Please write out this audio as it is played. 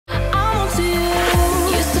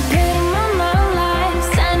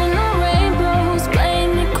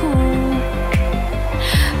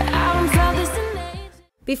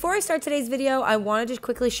Before I start today's video, I wanted to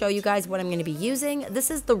quickly show you guys what I'm going to be using. This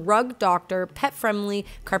is the Rug Doctor Pet Friendly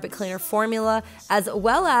Carpet Cleaner Formula, as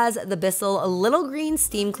well as the Bissell Little Green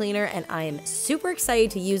Steam Cleaner, and I am super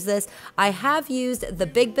excited to use this. I have used the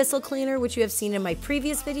big Bissell cleaner, which you have seen in my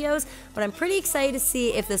previous videos, but I'm pretty excited to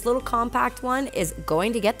see if this little compact one is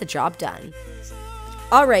going to get the job done.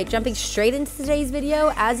 Alright, jumping straight into today's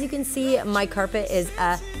video, as you can see, my carpet is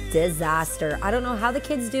a disaster. I don't know how the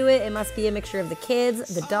kids do it. It must be a mixture of the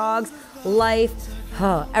kids, the dogs, life.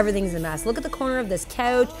 Everything's a mess. Look at the corner of this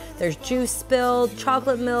couch. There's juice spilled,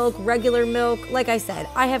 chocolate milk, regular milk. Like I said,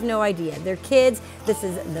 I have no idea. They're kids. This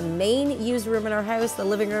is the main used room in our house, the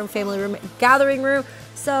living room, family room, gathering room.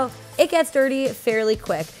 So it gets dirty fairly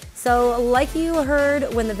quick. So like you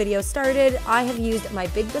heard when the video started, I have used my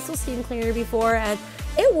big Bissell steam cleaner before, and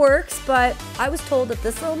it works, but I was told that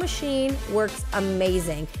this little machine works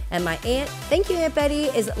amazing. And my aunt, thank you Aunt Betty,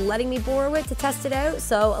 is letting me borrow it to test it out.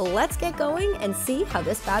 So let's get going and see how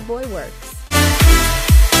this bad boy works.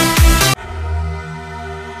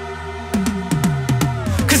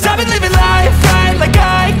 Cause I've been living life right like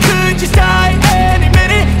I could just die any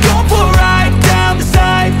minute. Going for a ride down the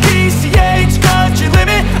side, PCH, country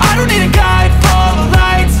limit. I don't need a guide, follow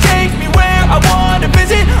lights, take me where I wanna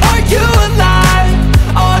visit. Are you alive?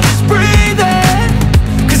 I'll just breathe in.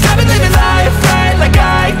 Cause I've been living life right like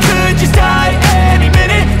I could just die any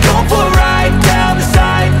minute. Going for a ride down the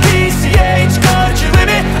side, PCH, country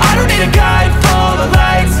limit. I don't need a guide, follow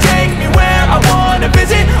lights, take me where I wanna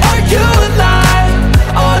visit. Are you alive?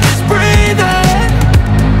 I'll just breathe in.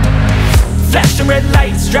 Flashing red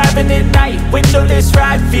lights, driving at night, windowless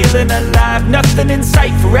ride, feeling alive. Nothing in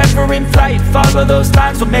sight, forever in flight. Follow those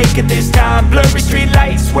lines, we'll make it this time. Blurry street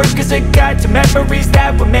lights, work as a guide to memories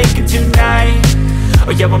that we're making tonight.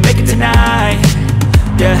 Oh yeah, we'll make it tonight.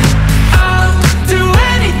 Yeah, I'll do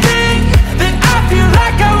anything that I feel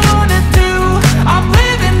like I wanna do. I'm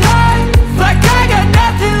living life like I got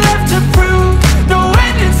nothing left to prove. No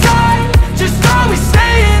end in sight, just always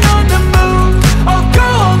staying on the move. I'll go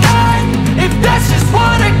all night if that's just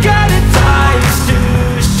what I gotta do. Life's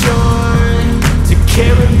too short to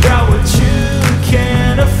care about what you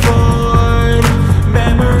can't afford.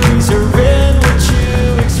 Memories are in what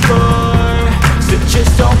you explore, so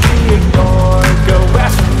just don't be ignored. Go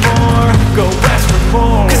ask for more, go ask for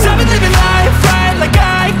more. Cause I've been living life right like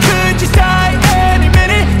I could just die any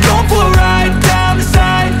minute. Going for a ride down the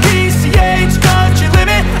side, PCH, country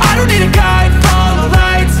limit. I don't need a guide, follow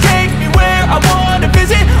lights, take me where I wanna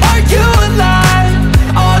visit. Are you alive?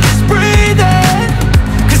 I'll just breathe in.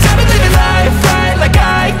 Cause I've been living life right like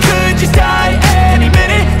I could just die any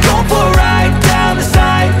minute. Going for a ride down the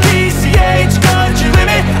side, PCH, country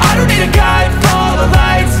limit. I don't need a guide, follow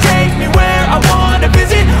lights, take me where I wanna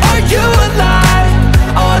visit. Are you alive?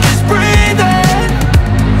 I'll just breathe in.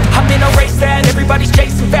 I'm in a race that everybody's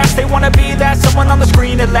chasing fast. They wanna be that someone on the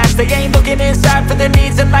screen at last. They ain't looking inside for their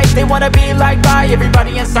needs in life. They wanna be liked by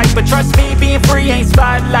everybody in sight. But trust me, being free ain't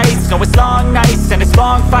spotlights. No, it's long nights and it's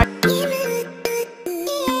long fights.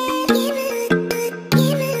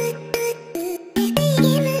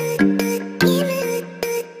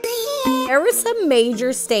 There were some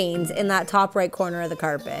major stains in that top right corner of the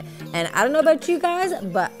carpet, and I don't know about you guys,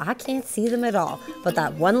 but I can't see them at all. But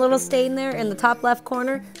that one little stain there in the top left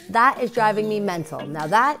corner, that is driving me mental. Now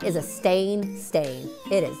that is a stain.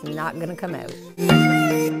 It is not gonna come out.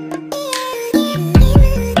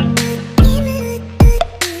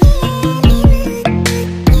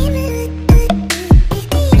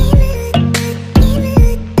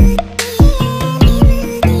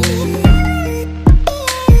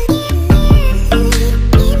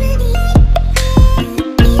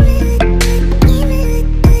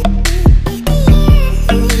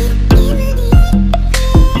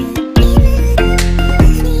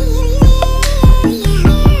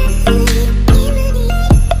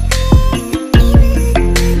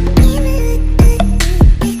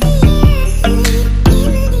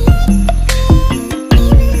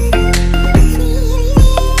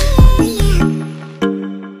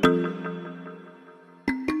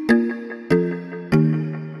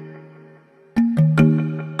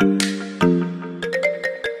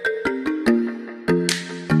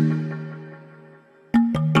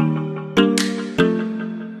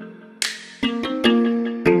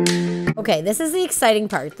 Okay, this is the exciting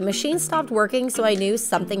part. The machine stopped working, so I knew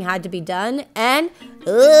something had to be done, and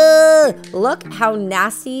look how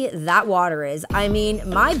nasty that water is. I mean,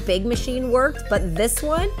 my big machine worked, but this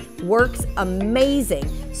one works amazing.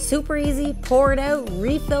 Super easy, pour it out,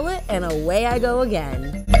 refill it, and away I go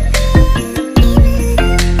again.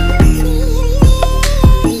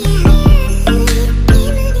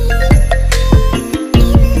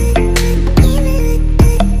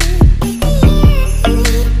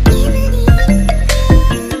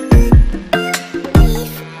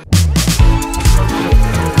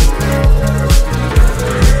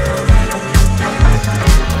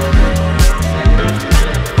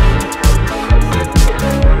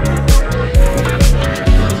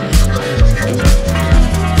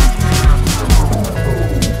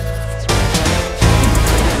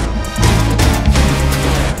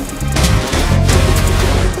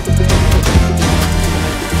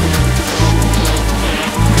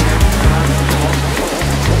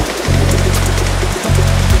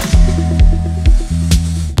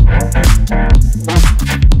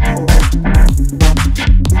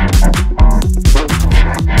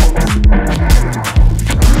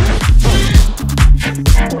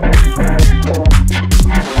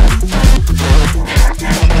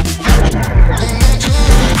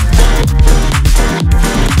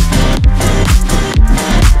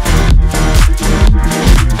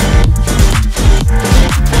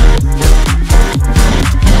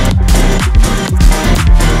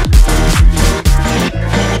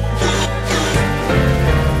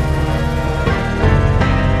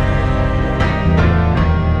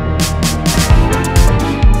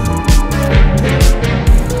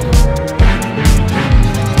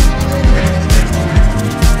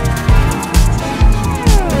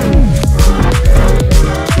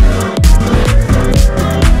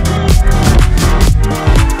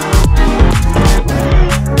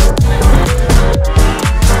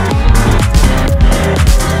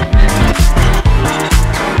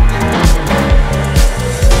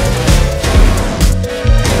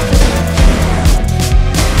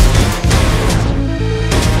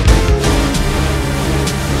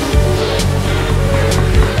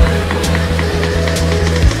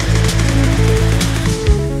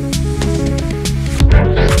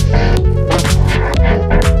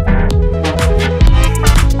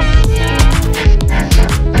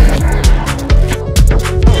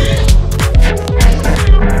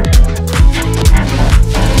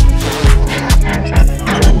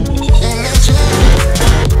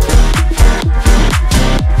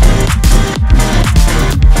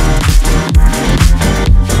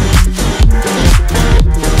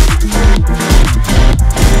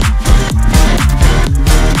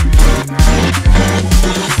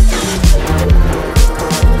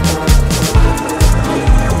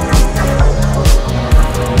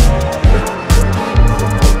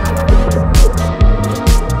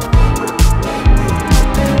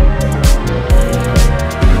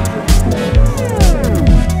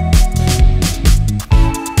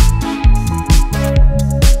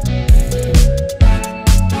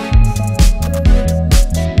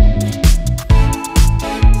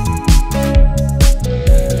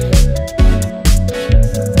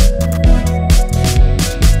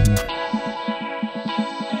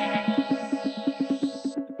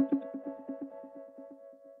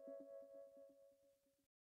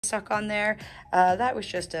 Stuck on there. That was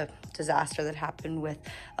just a disaster that happened with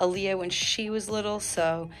Aaliyah when she was little.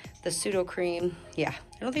 So the pseudo cream, yeah,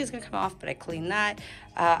 I don't think it's gonna come off, but I cleaned that.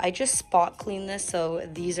 I just spot cleaned this, so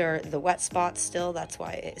these are the wet spots still. That's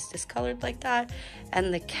why it's discolored like that.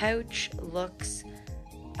 And the couch looks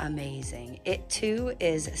amazing. It too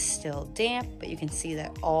is still damp, but you can see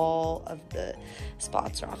that all of the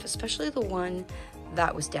spots are off, especially the one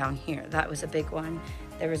that was down here. That was a big one.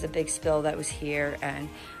 There was a big spill that was here, and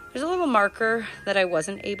there's a little marker that I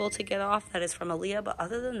wasn't able to get off that is from Aaliyah, but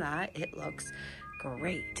other than that, it looks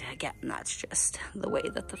great. Again, that's just the way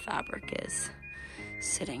that the fabric is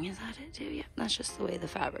sitting. Is that it too? Yeah, that's just the way the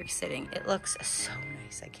fabric's sitting. It looks so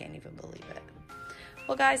nice. I can't even believe it.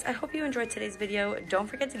 Well, guys, I hope you enjoyed today's video. Don't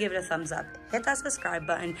forget to give it a thumbs up. Hit that subscribe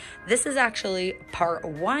button. This is actually part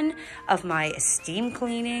 1 of my steam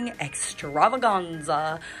cleaning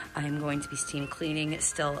extravaganza. I'm going to be steam cleaning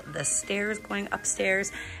still the stairs going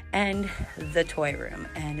upstairs and the toy room.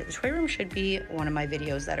 And the toy room should be one of my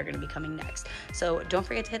videos that are going to be coming next. So don't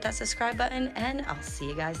forget to hit that subscribe button, and I'll see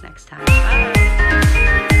you guys next time.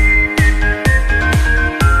 Bye.